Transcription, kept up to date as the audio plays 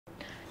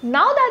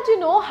Now that you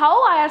know how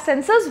IR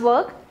sensors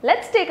work,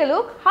 let's take a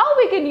look how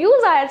we can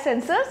use IR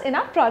sensors in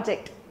our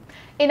project.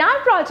 In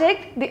our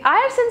project, the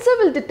IR sensor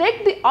will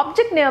detect the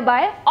object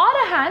nearby or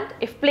a hand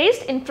if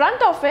placed in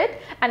front of it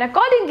and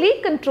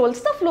accordingly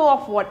controls the flow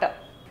of water.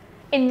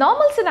 In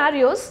normal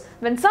scenarios,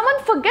 when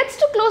someone forgets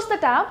to close the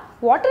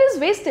tap, water is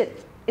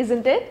wasted,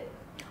 isn't it?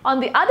 On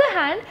the other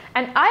hand,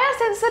 an IR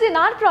sensor in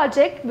our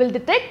project will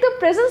detect the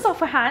presence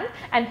of a hand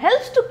and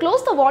helps to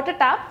close the water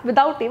tap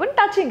without even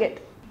touching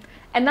it.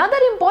 Another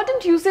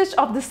important usage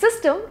of the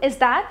system is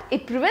that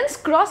it prevents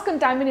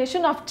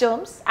cross-contamination of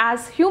germs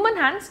as human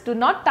hands do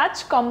not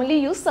touch commonly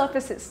used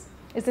surfaces.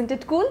 Isn't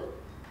it cool?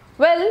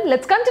 Well,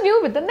 let's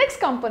continue with the next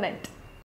component.